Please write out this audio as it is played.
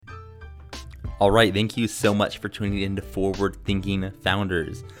All right, thank you so much for tuning in to Forward Thinking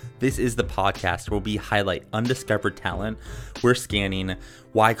Founders. This is the podcast where we highlight undiscovered talent. We're scanning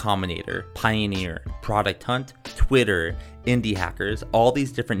Y Combinator, Pioneer, Product Hunt, Twitter, Indie Hackers, all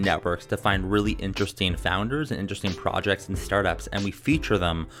these different networks to find really interesting founders and interesting projects and startups, and we feature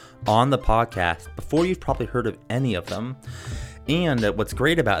them on the podcast before you've probably heard of any of them. And what's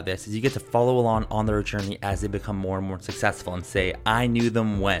great about this is you get to follow along on their journey as they become more and more successful and say, I knew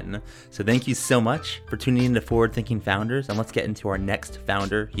them when. So thank you so much for tuning in to Forward Thinking Founders, and let's get into our next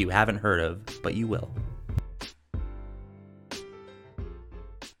founder you haven't heard of, but you will.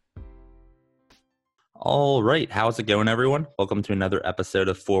 All right, how's it going, everyone? Welcome to another episode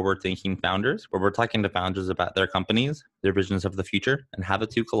of Forward Thinking Founders, where we're talking to founders about their companies, their visions of the future, and how the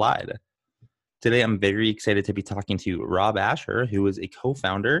two collide. Today, I'm very excited to be talking to Rob Asher, who is a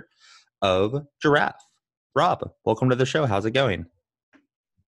co-founder of Giraffe. Rob, welcome to the show. How's it going?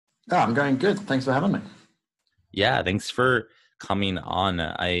 Oh, I'm going good. Thanks for having me. Yeah, thanks for coming on.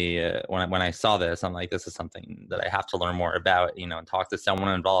 When I saw this, I'm like, this is something that I have to learn more about, and talk to someone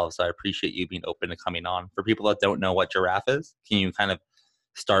involved. So I appreciate you being open to coming on. For people that don't know what Giraffe is, can you kind of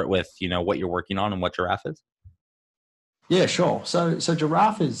start with, what you're working on and what Giraffe is? Yeah, sure. So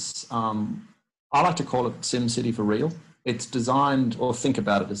Giraffe is, I like to call it SimCity for real. It's designed, or think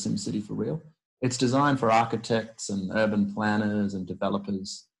about it as SimCity for real. It's designed for architects and urban planners and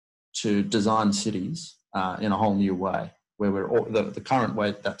developers to design cities in a whole new way. Where the current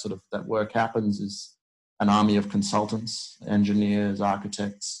way that work happens is an army of consultants, engineers,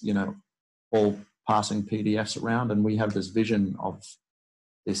 architects, all passing PDFs around, and we have this vision of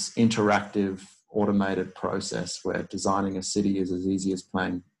this interactive, automated process where designing a city is as easy as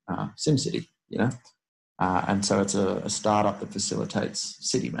playing SimCity. And so it's a startup that facilitates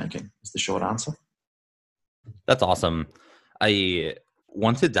city making is the short answer. That's awesome. I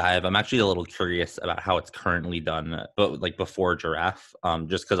want to dive. I'm actually a little curious about how it's currently done, but like before Giraffe,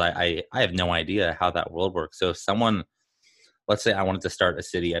 just because I have no idea how that world works. So if someone, let's say I wanted to start a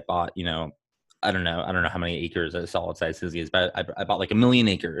city, I bought, I don't know how many acres a solid size city is, but I bought like 1 million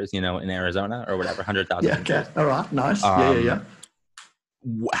acres, in Arizona or whatever, 100,000 Yeah, okay. acres. All right, nice. Yeah.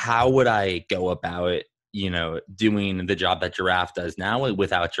 How would I go about, doing the job that Giraffe does now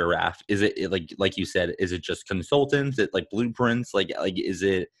without Giraffe? Is it like you said, is it just consultants? Is it like blueprints? Like is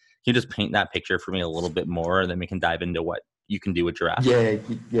it, can you just paint that picture for me a little bit more, and then we can dive into what you can do with Giraffe?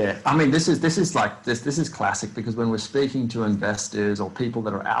 Yeah. I mean, this is classic, because when we're speaking to investors or people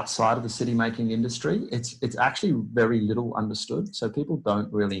that are outside of the city making industry, it's actually very little understood. So people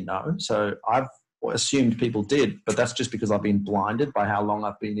don't really know. So I've assumed people did, but that's just because I've been blinded by how long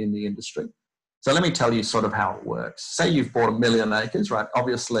I've been in the industry. So let me tell you sort of how it works. Say you've bought 1 million acres, right?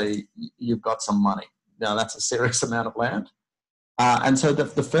 Obviously, you've got some money. Now, that's a serious amount of land. And so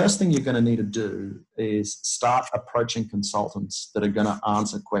the first thing you're going to need to do is start approaching consultants that are going to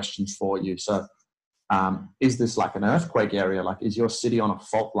answer questions for you. So is this like an earthquake area? Like, is your city on a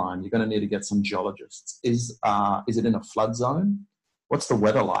fault line? You're going to need to get some geologists. Is it in a flood zone? What's the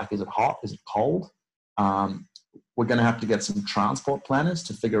weather like? Is it hot? Is it cold? We're going to have to get some transport planners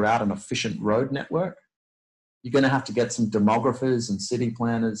to figure out an efficient road network. You're going to have to get some demographers and city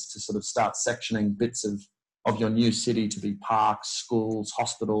planners to sort of start sectioning bits of your new city to be parks, schools,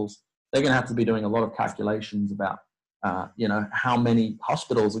 hospitals. They're going to have to be doing a lot of calculations about, how many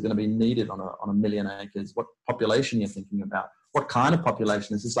hospitals are going to be needed on a 1 million acres, what population you're thinking about, what kind of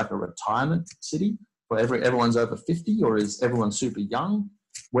population. Is this like a retirement city where everyone's over 50, or is everyone super young?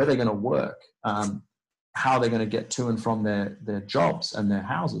 Where they're going to work, how they're going to get to and from their jobs and their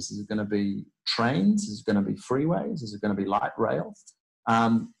houses. Is it going to be trains? Is it going to be freeways? Is it going to be light rail?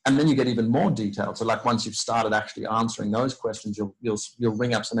 And then you get even more detailed. So like once you've started actually answering those questions, you'll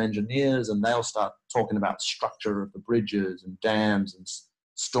ring up some engineers and they'll start talking about structure of the bridges and dams and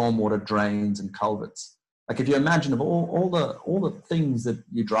stormwater drains and culverts. Like if you imagine of all the things that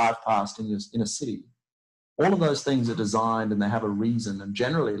you drive past in a city, all of those things are designed and they have a reason. And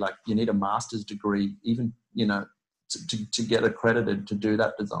generally, like you need a master's degree, even to get accredited to do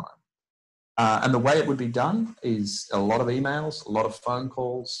that design. And the way it would be done is a lot of emails, a lot of phone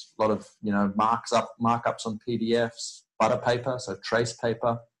calls, a lot of markups on PDFs, butter paper, so trace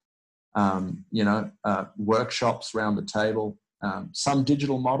paper, workshops around the table, some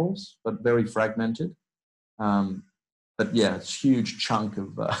digital models, but very fragmented. But yeah, it's a huge chunk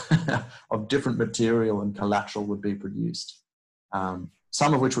of of different material and collateral would be produced.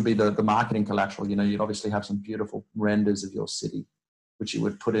 Some of which would be the marketing collateral. You'd obviously have some beautiful renders of your city, which you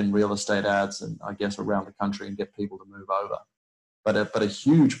would put in real estate ads and I guess around the country and get people to move over. But a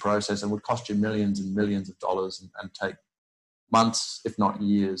huge process, and would cost you millions and millions of dollars and take months, if not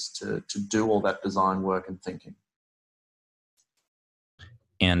years, to do all that design work and thinking.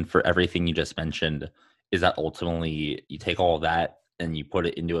 And for everything you just mentioned, is that ultimately you take all of that and you put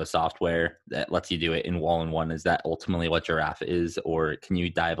it into a software that lets you do it in all-in-one? Is that ultimately what Giraffe is? Or can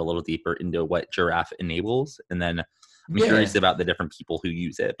you dive a little deeper into what Giraffe enables? And then I'm curious about the different people who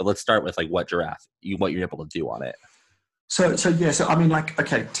use it. But let's start with like what you're able to do on it. So I mean, like,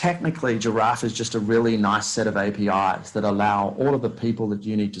 okay, technically Giraffe is just a really nice set of APIs that allow all of the people that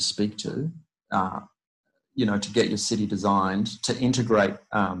you need to speak to, to get your city designed, to integrate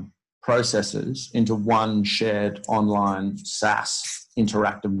processes into one shared online SaaS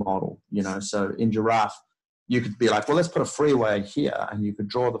interactive model. So in Giraffe, you could be like, well, let's put a freeway here, and you could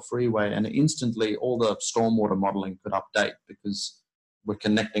draw the freeway, and instantly all the stormwater modeling could update because we're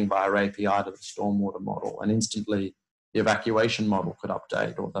connecting via API to the stormwater model, and instantly the evacuation model could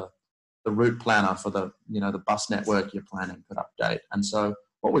update, or the route planner for the bus network you're planning could update. And so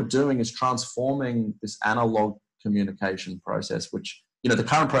what we're doing is transforming this analog communication process, which, the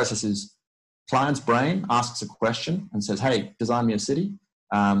current process is client's brain asks a question and says, hey, design me a city,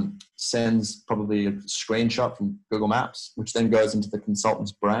 sends probably a screenshot from Google Maps, which then goes into the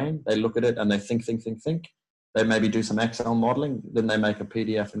consultant's brain. They look at it and they think. They maybe do some Excel modeling, then they make a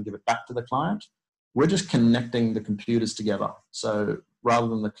PDF and give it back to the client. We're just connecting the computers together. So rather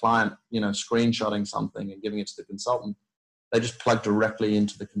than the client, screenshotting something and giving it to the consultant, they just plug directly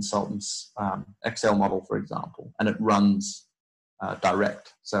into the consultant's Excel model, for example, and it runs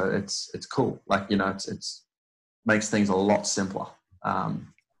direct. So it's cool. Like, it's makes things a lot simpler. I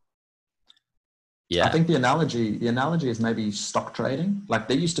think the analogy is maybe stock trading. Like,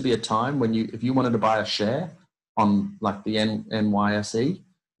 there used to be a time when if you wanted to buy a share on like the NYSE,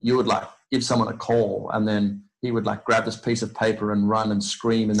 you would like give someone a call, and then he would like grab this piece of paper and run and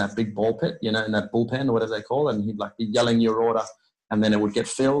scream in that big ball pit, in that bullpen or whatever they call it, and he'd like be yelling your order, and then it would get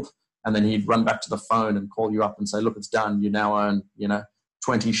filled, and then he'd run back to the phone and call you up and say, look, it's done. You now own,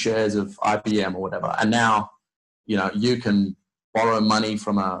 20 shares of IBM or whatever. And now, you can borrow money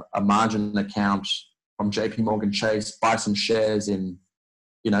from a margin account from JP Morgan Chase, buy some shares in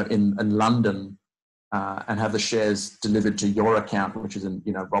London, and have the shares delivered to your account, which is in,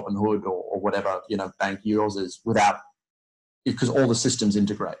 Robinhood or whatever, bank yours is, because all the systems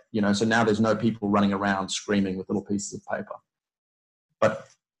integrate, so now there's no people running around screaming with little pieces of paper. But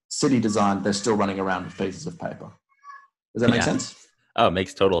city design, they're still running around with pieces of paper. Does that make sense? Oh, it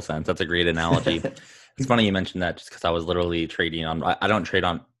makes total sense. That's a great analogy. It's funny you mentioned that, just because I was literally trading on, I don't trade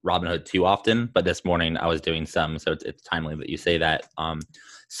on Robinhood too often, but this morning I was doing some, so it's timely that you say that.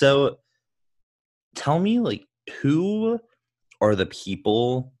 So tell me, like, who are the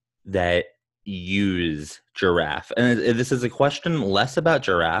people that use Giraffe? And this is a question less about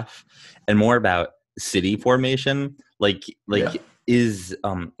Giraffe and more about city formation.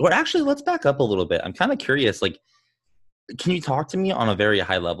 Actually, let's back up a little bit. I'm kind of curious, like, can you talk to me on a very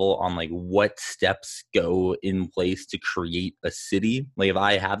high level on like what steps go in place to create a city? Like, if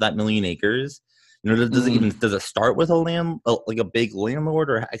I have that 1,000,000 acres, does it start with a big landlord,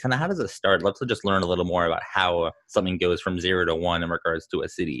 or kind of how does it start? Let's just learn a little more about how something goes from 0 to 1 in regards to a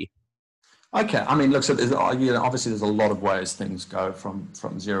city. Okay, I mean, look, so obviously there's a lot of ways things go from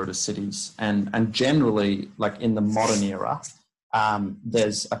 0 to cities, and generally, like in the modern era,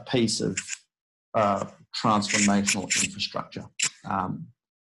 there's a piece of transformational infrastructure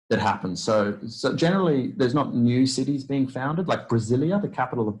that happens. So generally, there's not new cities being founded. Like Brasilia, the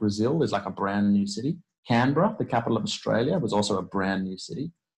capital of Brazil, is like a brand new city. Canberra, the capital of Australia, was also a brand new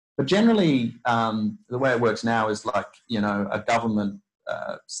city. But generally, the way it works now is like, a government,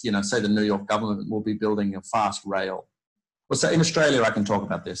 say the New York government will be building a fast rail. Well, so in Australia, I can talk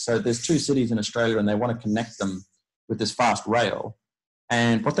about this. So there's 2 cities in Australia, and they want to connect them with this fast rail.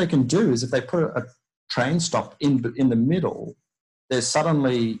 And what they can do is, if they put a train stop in the middle, there's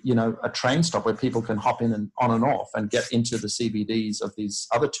suddenly, a train stop where people can hop in and on and off and get into the CBDs of these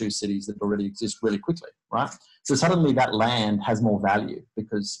other 2 cities that already exist really quickly, right? So suddenly that land has more value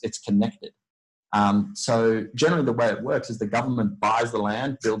because it's connected. So generally the way it works is the government buys the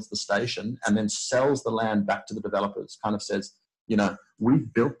land, builds the station, and then sells the land back to the developers, kind of says,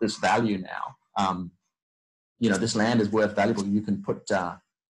 we've built this value now. This land is worth valuable. You can put...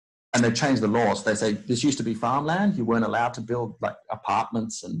 and they've changed the laws. They say this used to be farmland. You weren't allowed to build like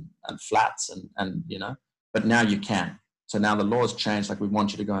apartments and flats and but now you can. So now the laws changed. Like, we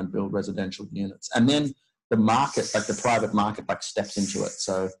want you to go and build residential units. And then the market, like the private market, like steps into it.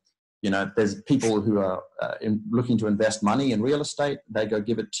 So, there's people who are looking to invest money in real estate. They go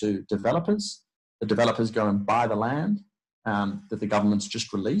give it to developers. The developers go and buy the land that the government's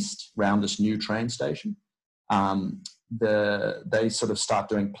just released around this new train station. they sort of start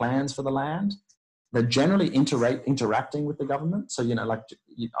doing plans for the land. They're generally interacting with the government. So, like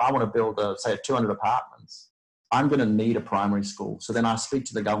I want to build say 200 apartments. I'm going to need a primary school. So then I speak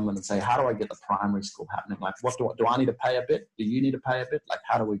to the government and say, how do I get the primary school happening? Like, what do I need to pay a bit? Do you need to pay a bit? Like,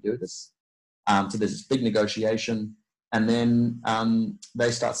 how do we do this? So there's this big negotiation. And then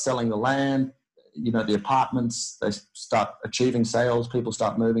they start selling the land, the apartments, they start achieving sales, people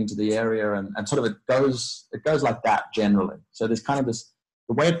start moving to the area, and sort of it goes like that generally. So there's kind of this,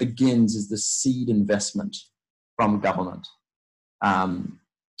 the way it begins is the seed investment from government.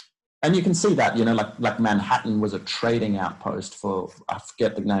 And you can see that, like Manhattan was a trading outpost for, I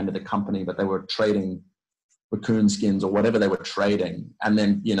forget the name of the company, but they were trading raccoon skins or whatever they were trading. And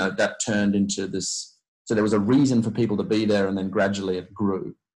then, that turned into this. So there was a reason for people to be there, and then gradually it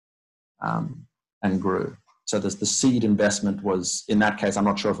grew and grew. So the seed investment was, in that case, I'm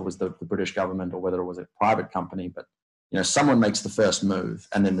not sure if it was the British government or whether it was a private company, but, someone makes the first move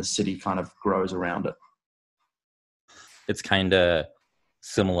and then the city kind of grows around it. It's kind of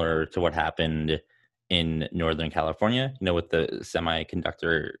similar to what happened in Northern California, with the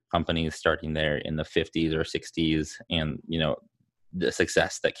semiconductor companies starting there in the 50s or 60s, and, the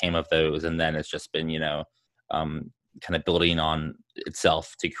success that came of those. And then it's just been, kind of building on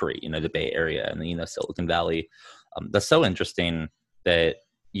itself to create, the Bay Area and the, Silicon Valley. That's so interesting that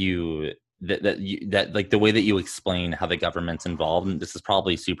that like the way that you explain how the government's involved, and this is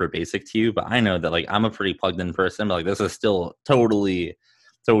probably super basic to you, but I know that like I'm a pretty plugged in person, but like this is still totally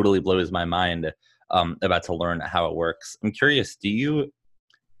blows my mind about to learn how it works. I'm curious, do you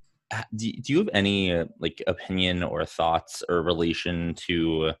have any like opinion or thoughts or relation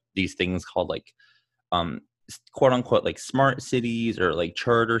to these things called like quote unquote like smart cities or like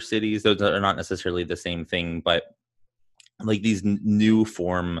charter cities? Those are not necessarily the same thing, but like these new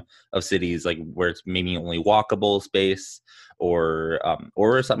form of cities, like where it's maybe only walkable space or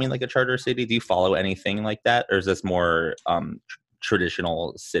something like a charter city. Do you follow anything like that, or is this more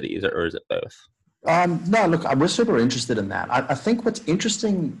traditional cities, or is it both? No, look, we're super interested in that. I think what's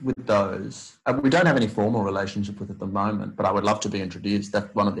interesting with those, we don't have any formal relationship with at the moment, but I would love to be introduced.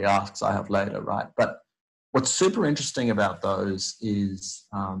 That's one of the asks I have later, right? But what's super interesting about those is,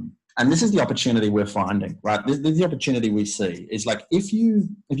 and this is the opportunity we're finding, right? This is the opportunity we see is like, if you're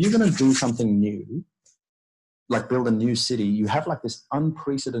going to do something new, like build a new city, you have like this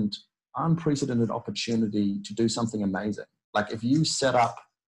unprecedented opportunity to do something amazing. Like if you set up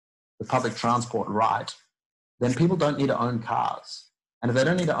the public transport right, then people don't need to own cars. And if they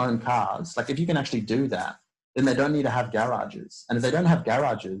don't need to own cars, like if you can actually do that, then they don't need to have garages. And if they don't have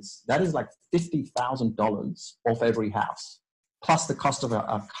garages, that is like $50,000 off every house, plus the cost of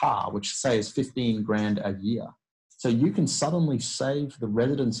a car, which say is $15,000 a year. So you can suddenly save the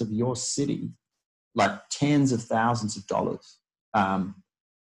residents of your city like tens of thousands of dollars.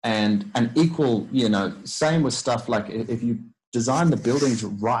 And equal, same with stuff like if you design the buildings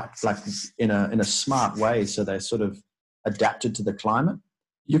right, like in a smart way, so they're sort of adapted to the climate,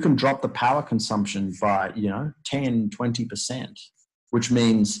 you can drop the power consumption by 10-20%, which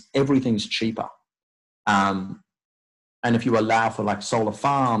means everything's cheaper. And if you allow for like solar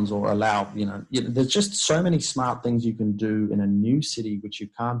farms or allow, there's just so many smart things you can do in a new city which you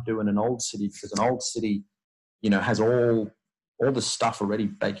can't do in an old city, because an old city has all the stuff already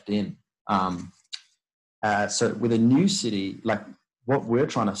baked in. So with a new city, like what we're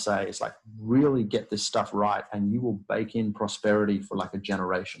trying to say is like really get this stuff right, and you will bake in prosperity for like a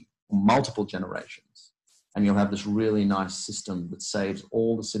generation, multiple generations, and you'll have this really nice system that saves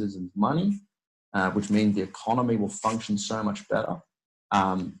all the citizens money, which means the economy will function so much better.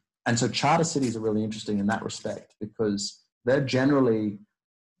 And so charter cities are really interesting in that respect, because they're generally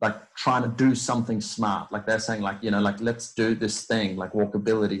like trying to do something smart. Like they're saying like, like let's do this thing like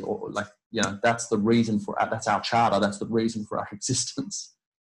walkability, or like, that's the reason for, that's our charter. That's the reason for our existence.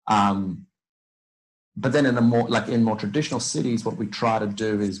 But then in more traditional cities, what we try to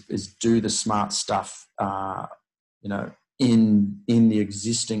do is do the smart stuff, in the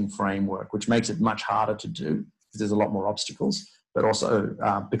existing framework, which makes it much harder to do because there's a lot more obstacles, but also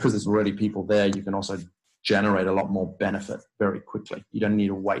because there's already people there, you can also generate a lot more benefit very quickly. You don't need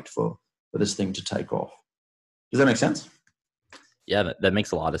to wait for this thing to take off. Does that make sense? Yeah, that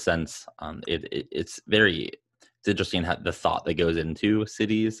makes a lot of sense. It's interesting how the thought that goes into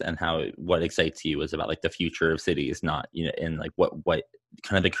cities, and what excites you is about like the future of cities, not, and like what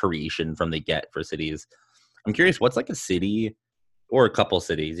kind of the creation from the get for cities. I'm curious, what's like a city or a couple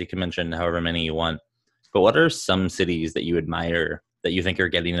cities, you can mention however many you want, but what are some cities that you admire that you think are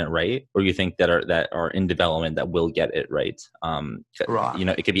getting it right, or you think that are in development that will get it right? Right.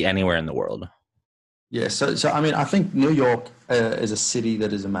 It could be anywhere in the world. Yeah, so I mean, I think New York is a city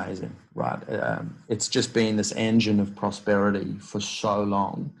that is amazing, right? It's just been this engine of prosperity for so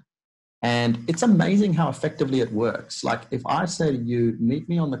long. And it's amazing how effectively it works. Like if I say to you, meet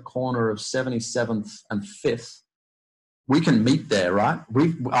me on the corner of 77th and 5th, we can meet there, right?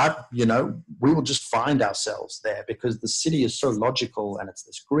 We will just find ourselves there because the city is so logical and it's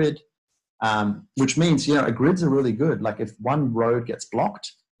this grid, which means, grids are really good. Like if one road gets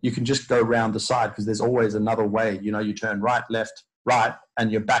blocked, you can just go round the side because there's always another way. You turn right, left, right,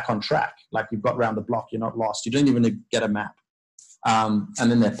 and you're back on track. Like you've got round the block, you're not lost. You don't even get a map. And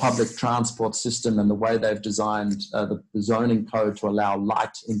then their public transport system and the way they've designed the zoning code to allow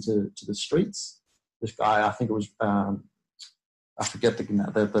light into the streets. This guy, I think it was, I forget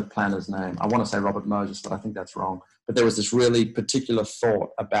the planner's name. I want to say Robert Moses, but I think that's wrong. But there was this really particular thought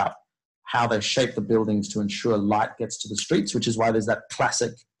about how they shape the buildings to ensure light gets to the streets, which is why there's that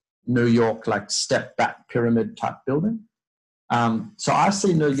classic New York, like step back pyramid type building. So I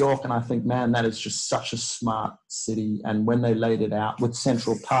see New York and I think, man, that is just such a smart city. And when they laid it out with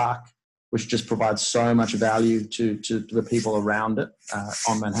Central Park, which just provides so much value to the people around it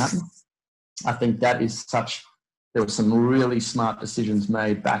on Manhattan, I think that is there were some really smart decisions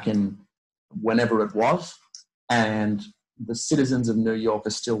made back in whenever it was. And the citizens of New York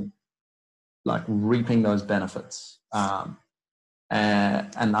are still like reaping those benefits.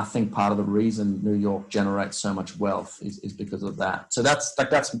 And I think part of the reason New York generates so much wealth is because of that. So that's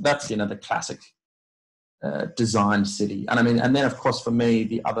the classic designed city. And I mean, and then of course for me,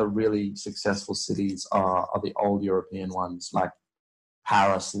 the other really successful cities are the old European ones like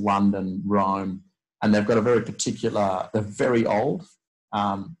Paris, London, Rome, and they've got they're very old,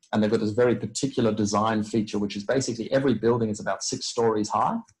 and they've got this very particular design feature, which is basically every building is about 6 stories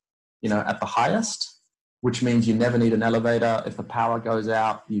high, at the highest, which means you never need an elevator. If the power goes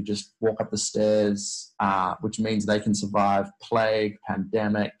out, you just walk up the stairs, which means they can survive plague,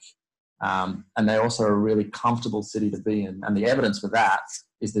 pandemic, and they also are a really comfortable city to be in. And the evidence for that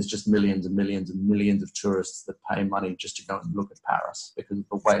is there's just millions and millions and millions of tourists that pay money just to go and look at Paris because of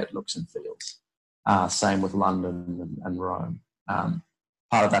the way it looks and feels. Same with London and Rome.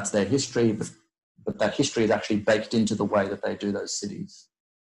 Part of that's their history, but that history is actually baked into the way that they do those cities.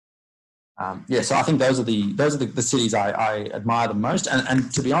 So I think those are the cities I admire the most,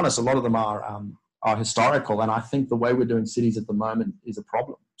 and to be honest, a lot of them are historical, and I think the way we're doing cities at the moment is a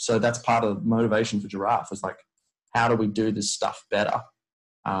problem. So that's part of the motivation for Giraffe is like, how do we do this stuff better?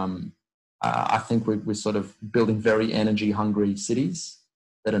 I think we're sort of building very energy hungry cities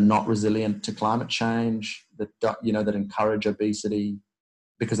that are not resilient to climate change, that encourage obesity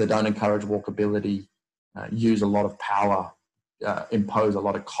because they don't encourage walkability, use a lot of power. Impose a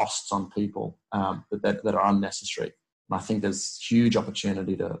lot of costs on people that are unnecessary. And I think there's huge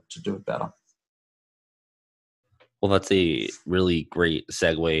opportunity to do it better. Well, that's a really great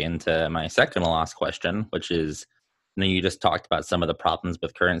segue into my second to last question, which is, you just talked about some of the problems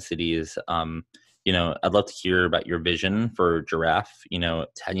with current cities. I'd love to hear about your vision for Giraffe,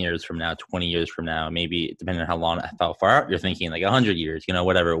 10 years from now, 20 years from now, maybe depending on how far out you're thinking, like 100 years,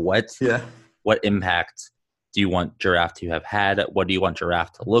 whatever. What impact do you want Giraffe to have had? What do you want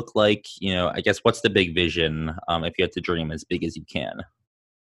Giraffe to look like? I guess what's the big vision if you had to dream as big as you can?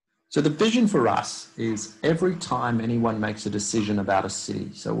 So the vision for us is every time anyone makes a decision about a city,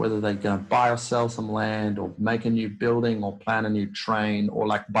 so whether they're going to buy or sell some land or make a new building or plan a new train or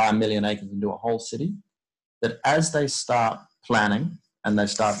like buy 1 million acres and do a whole city, that as they start planning and they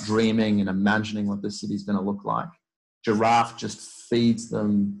start dreaming and imagining what the city's going to look like, Giraffe just feeds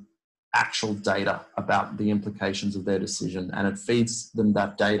them actual data about the implications of their decision, and it feeds them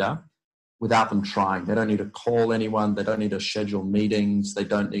that data without them trying. They don't need to call anyone, they don't need to schedule meetings, they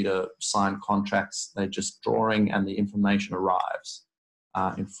don't need to sign contracts. They're just drawing and the information arrives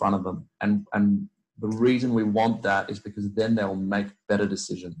in front of them. And the reason we want that is because then they'll make better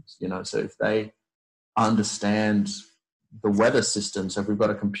decisions. So if they understand the weather system, so if we've got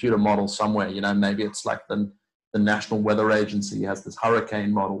a computer model somewhere, maybe it's like the National Weather Agency has this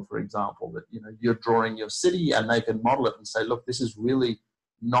hurricane model, for example, that you're drawing your city and they can model it and say, look, this is really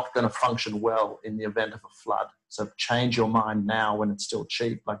not going to function well in the event of a flood. So change your mind now when it's still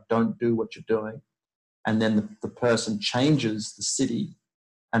cheap. Like, don't do what you're doing. And then the person changes the city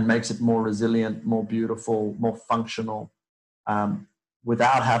and makes it more resilient, more beautiful, more functional,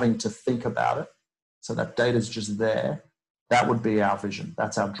 without having to think about it. So that data's just there. That would be our vision.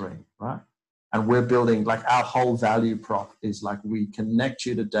 That's our dream, right? And we're building, like, our whole value prop is like, we connect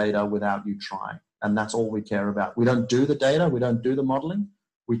you to data without you trying. And that's all we care about. We don't do the data. We don't do the modeling.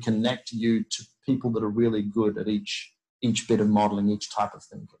 We connect you to people that are really good at each bit of modeling, each type of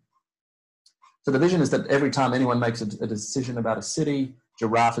thinking. So the vision is that every time anyone makes a decision about a city,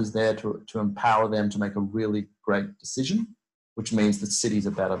 Giraffe is there to empower them to make a really great decision, which means that cities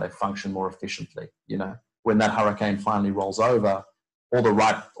are better, they function more efficiently. When that hurricane finally rolls over, all the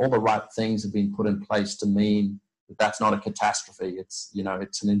right things have been put in place to mean that that's not a catastrophe. It's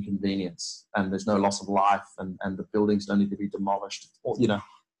an inconvenience, and there's no loss of life, and the buildings don't need to be demolished.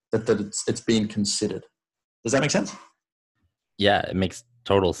 That it's being considered. Does that make sense? Yeah, it makes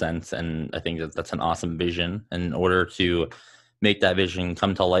total sense, and I think that's an awesome vision. And in order to make that vision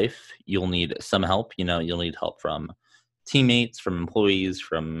come to life, you'll need some help. You'll need help from teammates, from employees,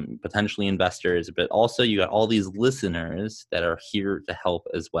 from potentially investors, but also you got all these listeners that are here to help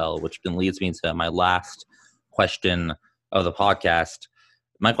as well, which then leads me to my last question of the podcast.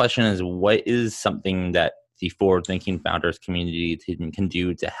 My question is, what is something that the forward-thinking founders community can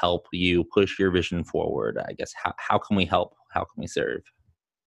do to help you push your vision forward? I guess, how can we help? How can we serve?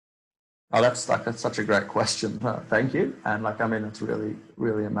 Oh, that's such a great question. Thank you. And it's really,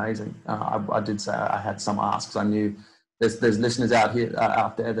 really amazing. I did say I had some asks. I knew there's listeners out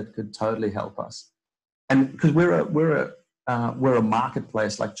there that could totally help us. And because we're a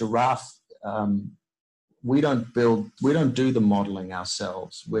marketplace like Giraffe, we don't do the modeling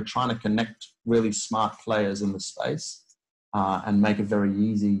ourselves. We're trying to connect really smart players in the space and make it very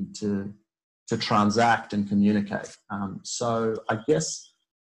easy to transact and communicate. So I guess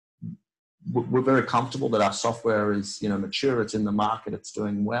we're very comfortable that our software is mature, it's in the market, it's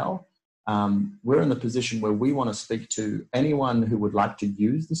doing well. We're in the position where we want to speak to anyone who would like to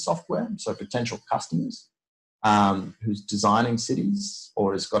use the software, so potential customers who's designing cities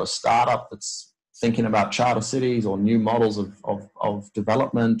or has got a startup that's thinking about charter cities or new models of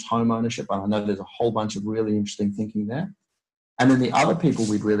development, home ownership. And I know there's a whole bunch of really interesting thinking there. And then the other people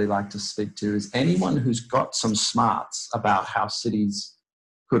we'd really like to speak to is anyone who's got some smarts about how cities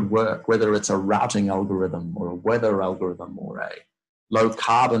could work, whether it's a routing algorithm or a weather algorithm or a low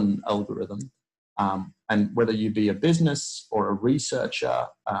carbon algorithm, and whether you be a business or a researcher,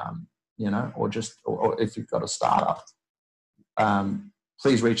 or if you've got a startup,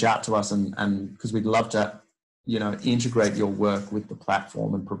 please reach out to us and because we'd love to, integrate your work with the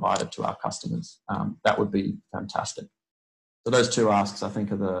platform and provide it to our customers. That would be fantastic. So those two asks, I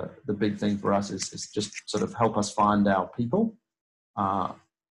think, are the big thing for us is just sort of help us find our people.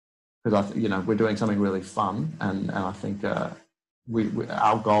 Because we're doing something really fun, and I think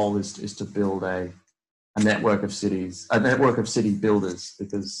our goal is to build a network of cities, a network of city builders.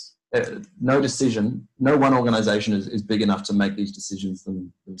 Because no one organization is big enough to make these decisions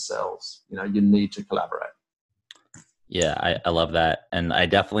themselves. You need to collaborate. Yeah, I love that, and I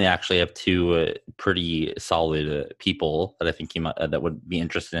definitely actually have two pretty solid people that I think you might, that would be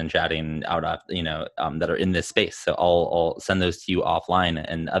interested in chatting out, that are in this space. So I'll send those to you offline.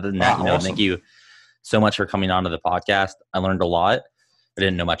 And other than that, awesome. Thank you so much for coming on to the podcast. I learned a lot. I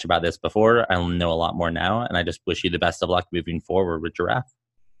didn't know much about this before. I know a lot more now, and I just wish you the best of luck moving forward with Giraffe.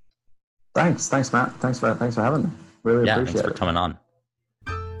 Thanks, Matt. Thanks for having me. Really appreciate it. Thanks for coming on.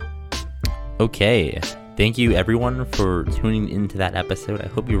 Okay. Thank you, everyone, for tuning into that episode. I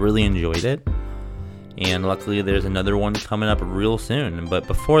hope you really enjoyed it. And luckily, there's another one coming up real soon. But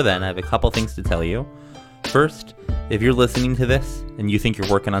before then, I have a couple things to tell you. First, if you're listening to this and you think you're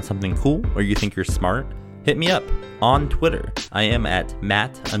working on something cool or you think you're smart, hit me up on Twitter. I am at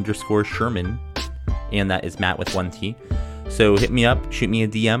Matt_Sherman, and that is Matt with 1 T. So hit me up, shoot me a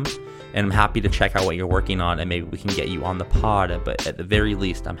DM. And I'm happy to check out what you're working on, and maybe we can get you on the pod. But at the very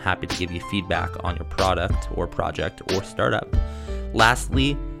least, I'm happy to give you feedback on your product or project or startup.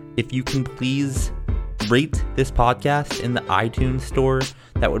 Lastly, if you can please rate this podcast in the iTunes store,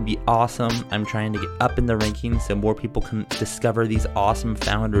 that would be awesome. I'm trying to get up in the rankings so more people can discover these awesome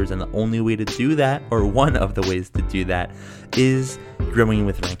founders. And the only way to do that, or one of the ways to do that, is growing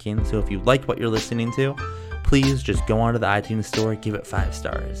with rankings. So if you like what you're listening to, please just go onto the iTunes store, give it 5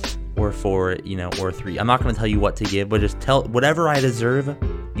 stars. Or 4, or 3. I'm not going to tell you what to give, but just tell whatever I deserve,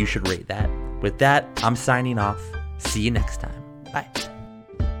 you should rate that. With that, I'm signing off. See you next time. Bye.